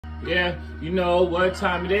Yeah, you know what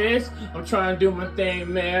time it is. I'm trying to do my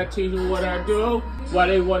thing, man. I teach you what I do. Why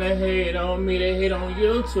they wanna hate on me, they hate on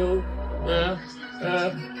YouTube.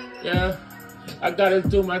 Yeah. I gotta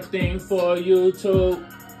do my thing for YouTube.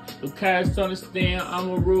 The cats understand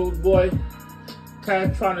I'm a rude boy.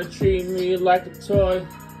 Cats trying to treat me like a toy.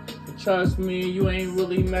 But trust me, you ain't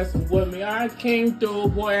really messing with me. I came through,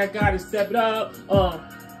 boy, I gotta step it up.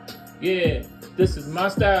 Yeah, this is my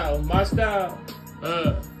style,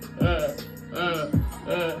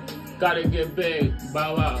 gotta get big,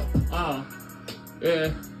 bow wow,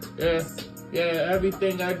 yeah,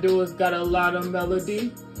 everything I do has got a lot of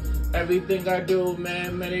melody. Everything I do,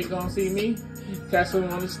 man, they gon' see me. Cats don't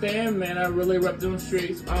understand, man, I really rep them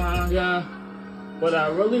streets, yeah. But I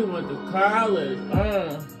really went to college,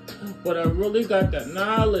 but I really got that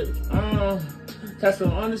knowledge, Cats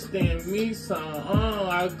don't understand me, son,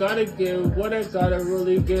 I gotta give what I gotta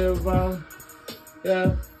really give,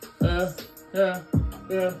 yeah.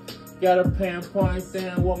 Gotta pinpoint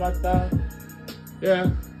thing with my thought.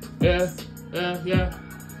 Yeah.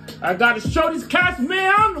 I gotta show these cats,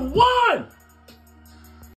 man, I'm the one!